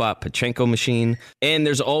a robot Pachinko machine. And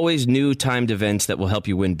there's always new timed events that will help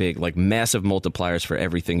you win big, like massive multipliers for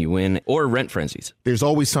everything you win, or rent frenzies. There's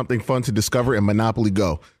always something fun to discover in Monopoly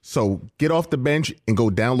Go. So get off the bench and go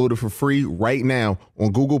download it for free right now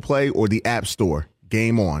on Google Play or the App Store.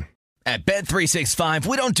 Game on. At Bet365,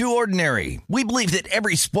 we don't do ordinary. We believe that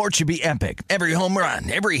every sport should be epic. Every home run,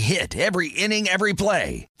 every hit, every inning, every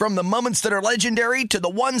play. From the moments that are legendary to the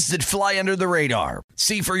ones that fly under the radar.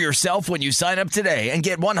 See for yourself when you sign up today and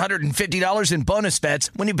get $150 in bonus bets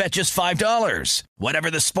when you bet just $5. Whatever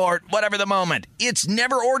the sport, whatever the moment, it's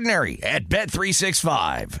never ordinary at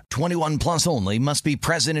Bet365. 21 plus only. Must be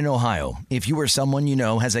present in Ohio. If you or someone you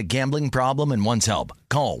know has a gambling problem and wants help,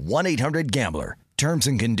 call 1-800-GAMBLER. Terms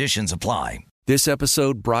and conditions apply. This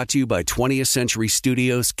episode brought to you by 20th Century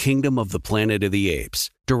Studios' Kingdom of the Planet of the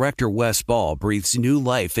Apes. Director Wes Ball breathes new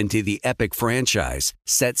life into the epic franchise,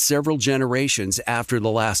 set several generations after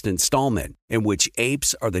the last installment, in which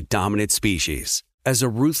apes are the dominant species. As a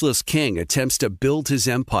ruthless king attempts to build his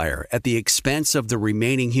empire at the expense of the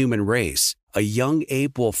remaining human race, a young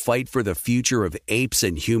ape will fight for the future of apes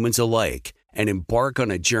and humans alike and embark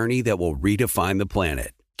on a journey that will redefine the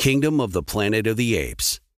planet. Kingdom of the Planet of the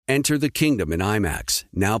Apes. Enter the kingdom in IMAX,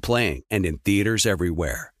 now playing and in theaters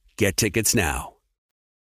everywhere. Get tickets now.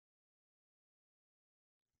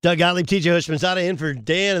 Doug Gottlieb, TJ Houshmandzadeh in for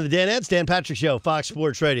Dan of the Danettes, Dan Patrick Show, Fox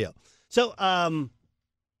Sports Radio. So,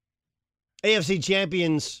 AFC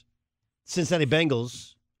champions Cincinnati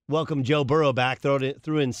Bengals welcomed Joe Burrow back, threw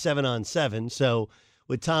in 7-on-7. So,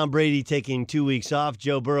 with Tom Brady taking 2 weeks off,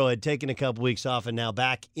 Joe Burrow had taken a couple weeks off and now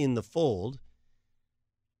back in the fold.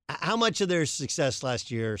 How much of their success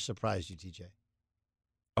last year surprised you, TJ?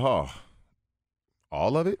 Oh,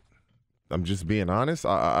 all of it. I'm just being honest.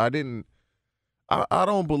 I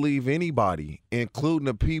don't believe anybody, including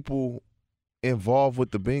the people involved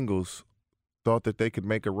with the Bengals, thought that they could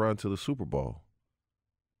make a run to the Super Bowl.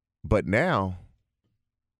 But now,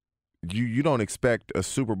 you don't expect a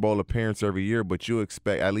Super Bowl appearance every year, but you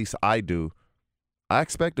expect, at least I do, I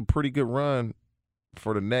expect a pretty good run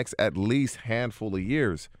for the next at least handful of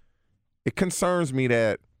years. It concerns me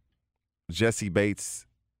that Jesse Bates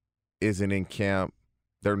isn't in camp.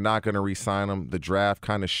 They're not going to re-sign him. The draft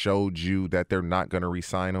kind of showed you that they're not going to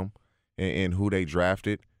re-sign him in who they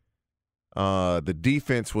drafted. The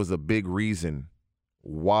defense was a big reason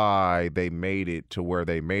why they made it to where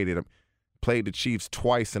they made it. Played the Chiefs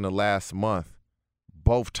twice in the last month.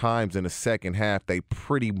 Both times in the second half, they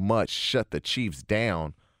pretty much shut the Chiefs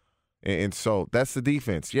down. And so that's the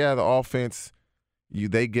defense. Yeah, the offense,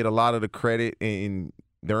 they get a lot of the credit and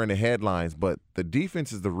they're in the headlines, but the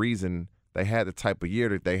defense is the reason they had the type of year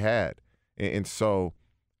that they had. And so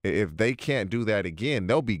if they can't do that again,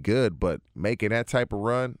 they'll be good, but making that type of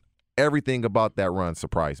run, everything about that run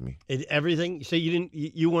surprised me. Everything? So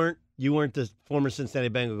you weren't the former Cincinnati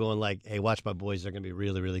Bengal going like, hey, watch my boys, they're going to be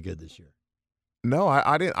really, really good this year. No,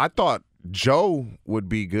 I didn't. I thought Joe would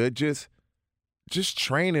be good. Just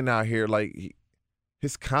training out here, like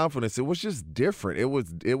his confidence, it was just different. It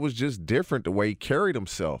was just different the way he carried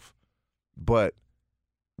himself. But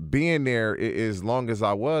being there as long as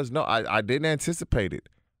I was, no, I didn't anticipate it.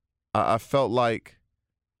 I felt like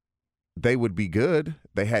they would be good.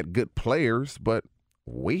 They had good players, but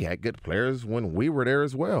we had good players when we were there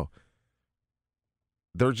as well.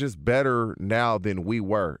 They're just better now than we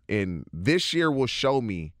were. And this year will show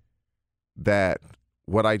me that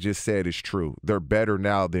what I just said is true. They're better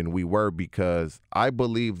now than we were because I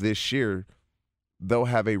believe this year they'll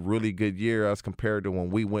have a really good year as compared to when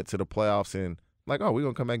we went to the playoffs and like, oh, we're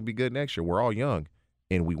going to come back and be good next year. We're all young,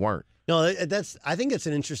 and we weren't. No, I think that's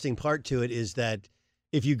an interesting part to it is that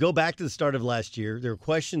if you go back to the start of last year, there were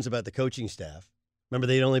questions about the coaching staff. Remember,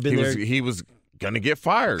 they'd only been there. He was going to get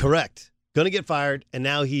fired. Correct. Going to get fired, and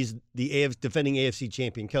now he's the defending AFC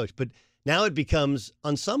champion coach. But now it becomes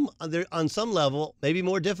on some level maybe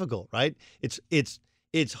more difficult, right?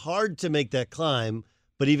 It's hard to make that climb,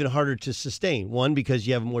 but even harder to sustain. One, because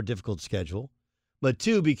you have a more difficult schedule, but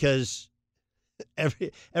 2, because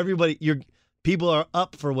people are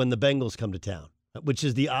up for when the Bengals come to town, which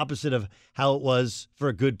is the opposite of how it was for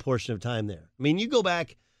a good portion of time there. I mean, you go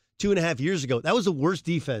back 2.5 years ago, that was the worst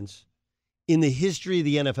defense in the history of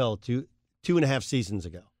the NFL 2.5 seasons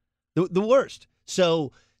ago. The worst.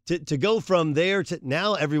 So to go from there to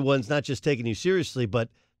now, everyone's not just taking you seriously, but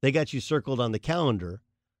they got you circled on the calendar.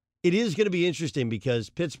 It is going to be interesting because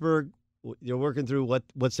Pittsburgh, you're working through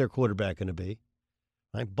what's their quarterback going to be.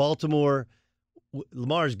 Right? Baltimore,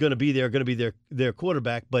 Lamar is going to be their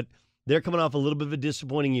quarterback, but they're coming off a little bit of a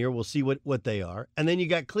disappointing year. We'll see what they are. And then you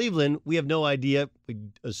got Cleveland. We have no idea. We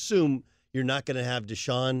assume you're not going to have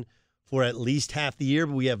Deshaun for at least half the year,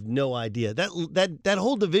 but we have no idea. That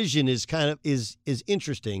whole division is is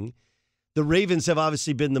interesting. The Ravens have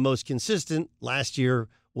obviously been the most consistent. Last year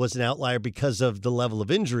was an outlier because of the level of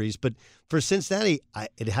injuries. But for Cincinnati,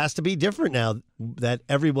 it has to be different now that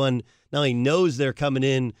everyone not only knows they're coming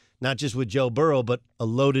in, not just with Joe Burrow, but a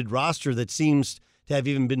loaded roster that seems to have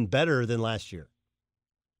even been better than last year.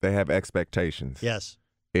 They have expectations. Yes.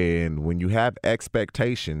 And when you have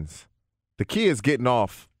expectations, the key is getting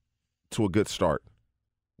off to a good start.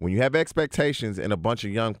 When you have expectations and a bunch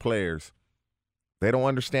of young players, they don't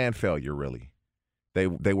understand failure, really. They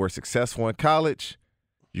were successful in college.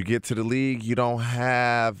 You get to the league, you don't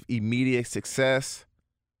have immediate success.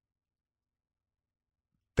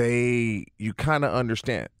 You kind of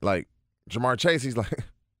understand. Like Jamar Chase, he's like,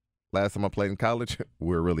 last time I played in college,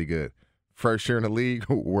 we're really good. First year in the league,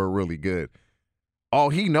 we're really good. All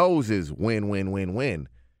he knows is win, win, win, win,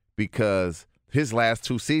 because his last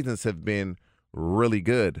 2 seasons have been really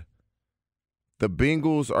good. The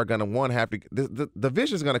Bengals are going to have to – the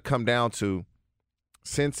vision is going to come down to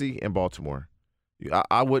Cincy and Baltimore.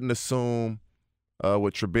 I wouldn't assume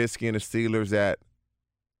with Trubisky and the Steelers that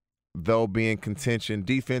they'll be in contention.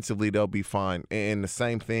 Defensively, they'll be fine. And the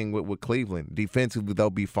same thing with Cleveland. Defensively,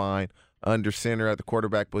 they'll be fine. Under center at the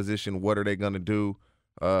quarterback position, what are they going to do?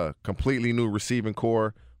 Completely new receiving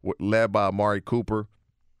core led by Amari Cooper.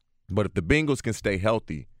 But if the Bengals can stay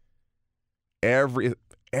healthy,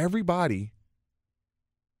 everybody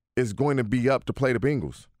is going to be up to play the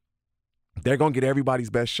Bengals. They're going to get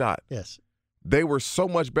everybody's best shot. Yes. They were so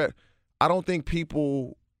much better. I don't think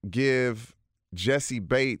people give Jesse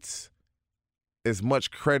Bates as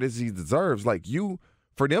much credit as he deserves. Like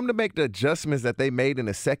for them to make the adjustments that they made in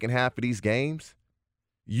the second half of these games,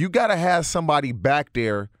 you got to have somebody back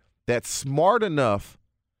there that's smart enough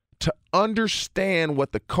to understand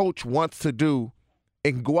what the coach wants to do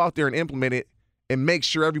and go out there and implement it and make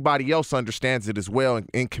sure everybody else understands it as well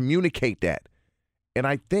and communicate that. And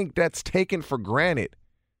I think that's taken for granted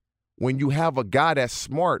when you have a guy that's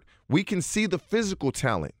smart. We can see the physical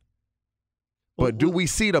talent, but do we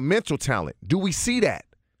see the mental talent? Do we see that?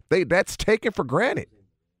 That's taken for granted.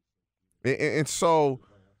 And so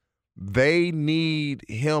they need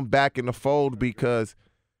him back in the fold, because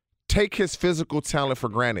take his physical talent for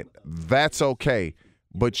granted. That's okay.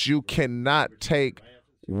 But you cannot take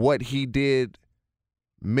what he did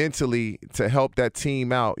mentally to help that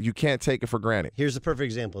team out. You can't take it for granted. Here's the perfect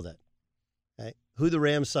example of that. Okay? Who the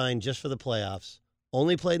Rams signed just for the playoffs,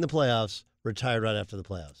 only played in the playoffs, retired right after the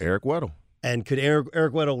playoffs. Eric Weddle. And could Eric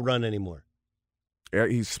Weddle run anymore?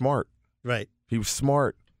 He's smart. Right. He was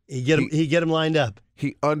smart. He get him lined up.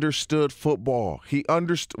 He understood football. He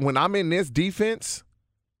understood when I'm in this defense,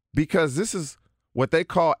 because this is what they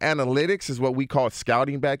call analytics, is what we called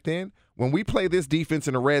scouting back then. When we play this defense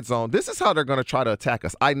in the red zone, this is how they're going to try to attack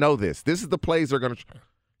us. I know this. This is the plays they're going to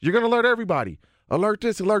 – you're going to alert everybody. Alert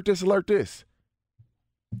this, alert this, alert this.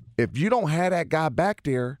 If you don't have that guy back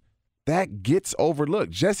there, that gets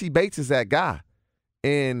overlooked. Jesse Bates is that guy.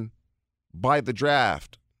 And by the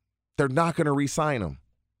draft, they're not going to re-sign him.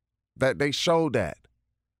 That they showed that.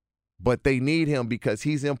 But they need him because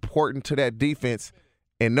he's important to that defense,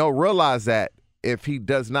 and they'll realize that if he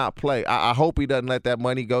does not play. I hope he doesn't let that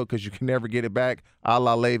money go, because you can never get it back, a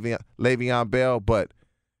la Le'Veon Bell. But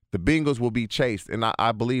the Bengals will be chased, and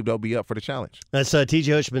I believe they'll be up for the challenge. That's TJ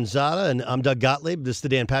Houshmandzadeh, and I'm Doug Gottlieb. This is the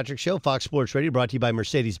Dan Patrick Show, Fox Sports Radio, brought to you by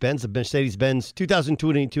Mercedes-Benz. The Mercedes-Benz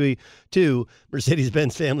 2022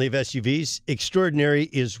 Mercedes-Benz family of SUVs. Extraordinary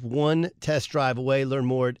is one test drive away. Learn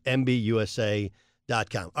more at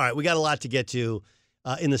MBUSA.com. All right, we got a lot to get to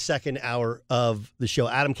in the second hour of the show.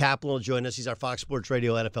 Adam Kaplan will join us. He's our Fox Sports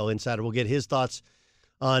Radio NFL insider. We'll get his thoughts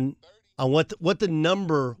on what the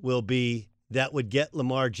number will be that would get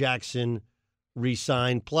Lamar Jackson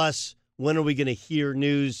re-signed. Plus, when are we going to hear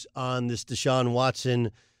news on this Deshaun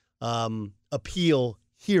Watson appeal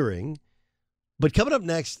hearing? But coming up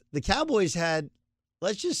next, the Cowboys had,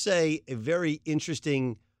 let's just say, a very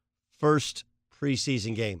interesting first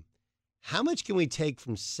preseason game. How much can we take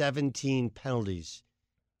from 17 penalties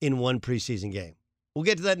in one preseason game? We'll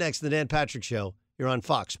get to that next in the Dan Patrick Show. You're on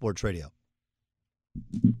Fox Sports Radio.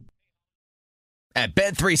 At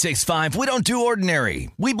Bet365, we don't do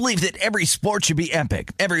ordinary. We believe that every sport should be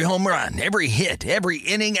epic. Every home run, every hit, every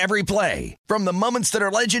inning, every play. From the moments that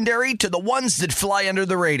are legendary to the ones that fly under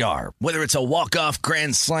the radar. Whether it's a walk-off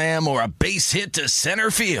grand slam or a base hit to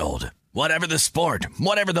center field. Whatever the sport,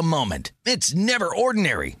 whatever the moment. It's never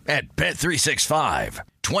ordinary at Bet365.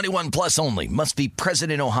 21 plus only. Must be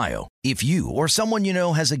present in Ohio. If you or someone you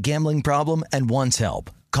know has a gambling problem and wants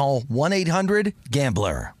help, call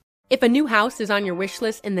 1-800-GAMBLER. If a new house is on your wish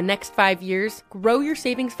list in the next 5 years, grow your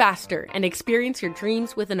savings faster and experience your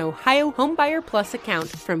dreams with an Ohio Homebuyer Plus account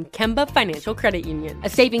from Kemba Financial Credit Union. A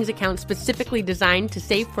savings account specifically designed to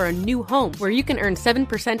save for a new home where you can earn 7%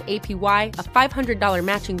 APY, a $500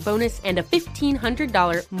 matching bonus, and a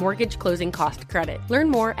 $1,500 mortgage closing cost credit. Learn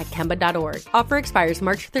more at Kemba.org. Offer expires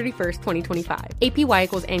March 31st, 2025. APY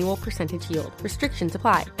equals annual percentage yield. Restrictions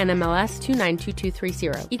apply. NMLS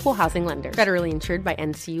 292230. Equal housing lender. Federally insured by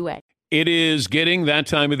NCUA. It is getting that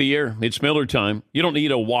time of the year. It's Miller time. You don't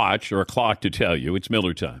need a watch or a clock to tell you. It's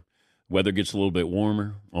Miller time. Weather gets a little bit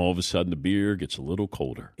warmer. All of a sudden, the beer gets a little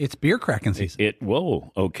colder. It's beer cracking season.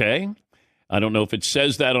 Whoa, okay. I don't know if it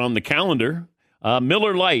says that on the calendar.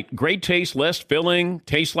 Miller Lite, great taste, less filling,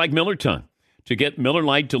 tastes like Miller time. To get Miller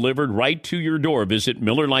Lite delivered right to your door, visit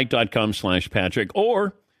MillerLite.com/Patrick,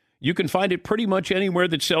 or you can find it pretty much anywhere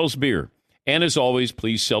that sells beer. And as always,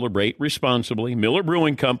 please celebrate responsibly. Miller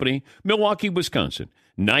Brewing Company, Milwaukee, Wisconsin.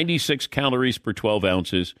 96 calories per 12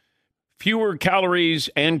 ounces. Fewer calories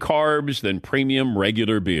and carbs than premium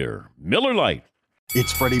regular beer. Miller Lite.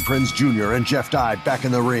 It's Freddie Prinze Jr. and Jeff Dye back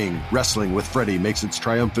in the ring. Wrestling with Freddie makes its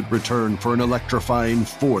triumphant return for an electrifying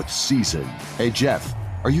 4th season. Hey, Jeff,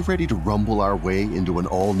 are you ready to rumble our way into an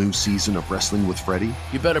all-new season of Wrestling with Freddie?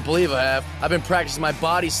 You better believe I have. I've been practicing my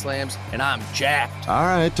body slams, and I'm jacked. All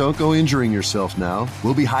right, don't go injuring yourself now.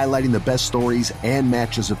 We'll be highlighting the best stories and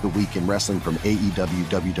matches of the week in wrestling from AEW,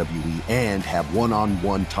 WWE, and have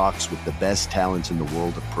one-on-one talks with the best talents in the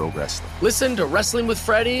world of pro wrestling. Listen to Wrestling with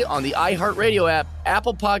Freddie on the iHeartRadio app,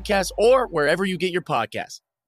 Apple Podcasts, or wherever you get your podcasts.